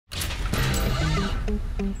Hey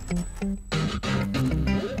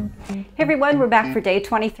everyone, we're back for day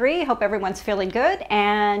 23. Hope everyone's feeling good.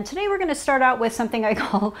 And today we're going to start out with something I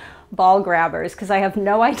call ball grabbers because I have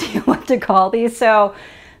no idea what to call these. So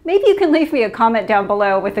maybe you can leave me a comment down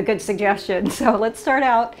below with a good suggestion. So let's start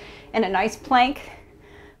out in a nice plank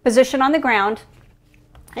position on the ground.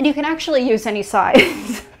 And you can actually use any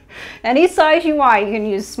size. Any size you want. You can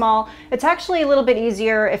use small. It's actually a little bit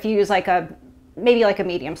easier if you use maybe like a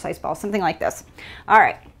medium-sized ball, something like this. All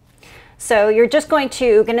right. So you're just going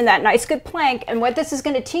to get in that nice good plank, and what this is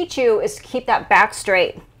going to teach you is to keep that back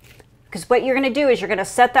straight. Because what you're going to do is you're going to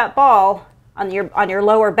set that ball on your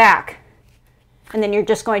lower back, and then you're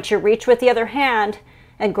just going to reach with the other hand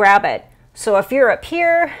and grab it. So if you're up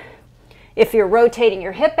here, if you're rotating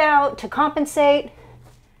your hip out to compensate,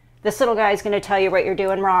 this little guy is going to tell you what you're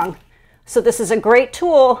doing wrong. So this is a great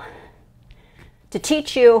tool to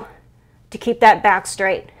teach you to keep that back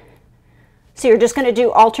straight. So you're just going to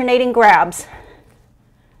do alternating grabs,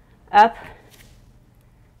 up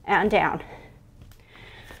and down.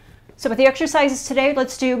 So with the exercises today,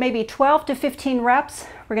 let's do maybe 12 to 15 reps.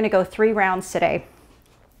 We're going to go 3 rounds today.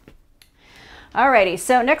 Alrighty,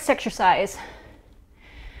 so next exercise.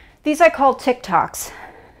 These I call TikToks.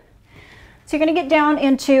 So you're going to get down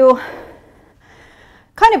into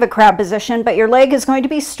kind of a crab position, but your leg is going to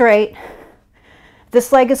be straight.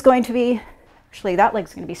 This leg is going to be, actually that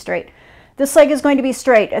leg's going to be straight. This leg is going to be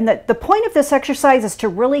straight, and the point of this exercise is to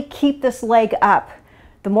really keep this leg up.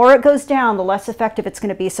 The more it goes down, the less effective it's going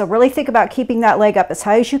to be. So really think about keeping that leg up as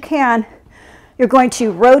high as you can. You're going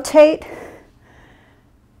to rotate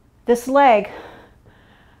this leg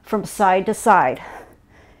from side to side,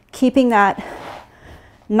 keeping that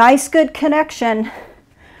nice good connection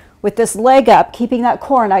with this leg up, keeping that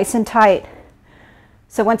core nice and tight.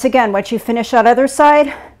 So once again, once you finish that other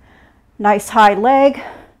side, nice high leg,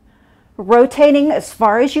 rotating as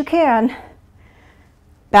far as you can,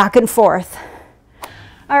 back and forth.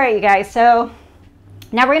 All right, you guys, so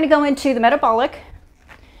now we're going to go into the metabolic.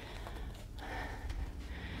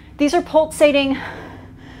 These are pulsating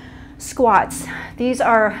squats. These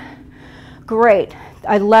are great.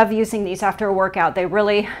 I love using these after a workout. They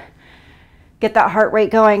really get that heart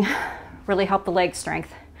rate going, really help the leg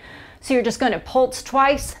strength. So you're just going to pulse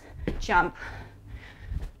twice, jump,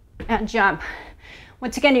 and jump.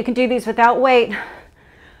 Once again, you can do these without weight.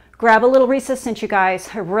 Grab a little resistance, you guys.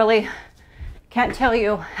 I really can't tell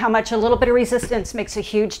you how much a little bit of resistance makes a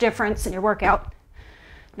huge difference in your workout.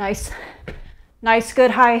 Nice, good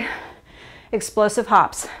high explosive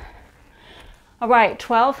hops. All right,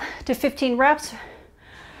 12 to 15 reps,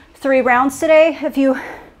 3 rounds today. If you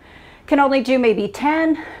can only do maybe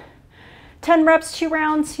 10 reps, 2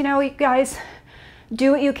 rounds, you know, you guys,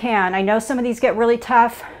 do what you can. I know some of these get really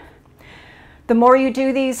tough. The more you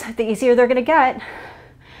do these, the easier they're going to get.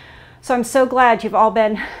 So I'm so glad you've all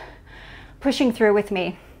been pushing through with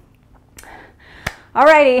me.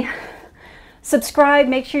 Alrighty, subscribe.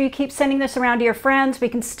 Make sure you keep sending this around to your friends. We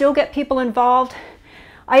can still get people involved.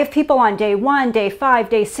 I have people on day 1, day 5,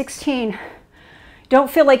 day 16. Don't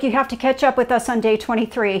feel like you have to catch up with us on day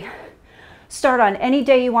 23. Start on any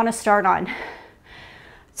day you want to start on.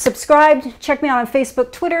 Subscribe. Check me out on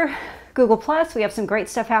Facebook, Twitter, Google+. We have some great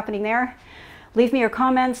stuff happening there. Leave me your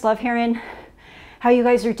comments. Love hearing how you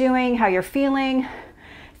guys are doing, how you're feeling,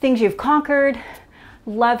 things you've conquered.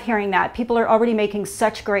 Love hearing that. People are already making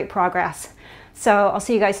such great progress. So I'll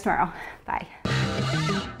see you guys tomorrow. Bye.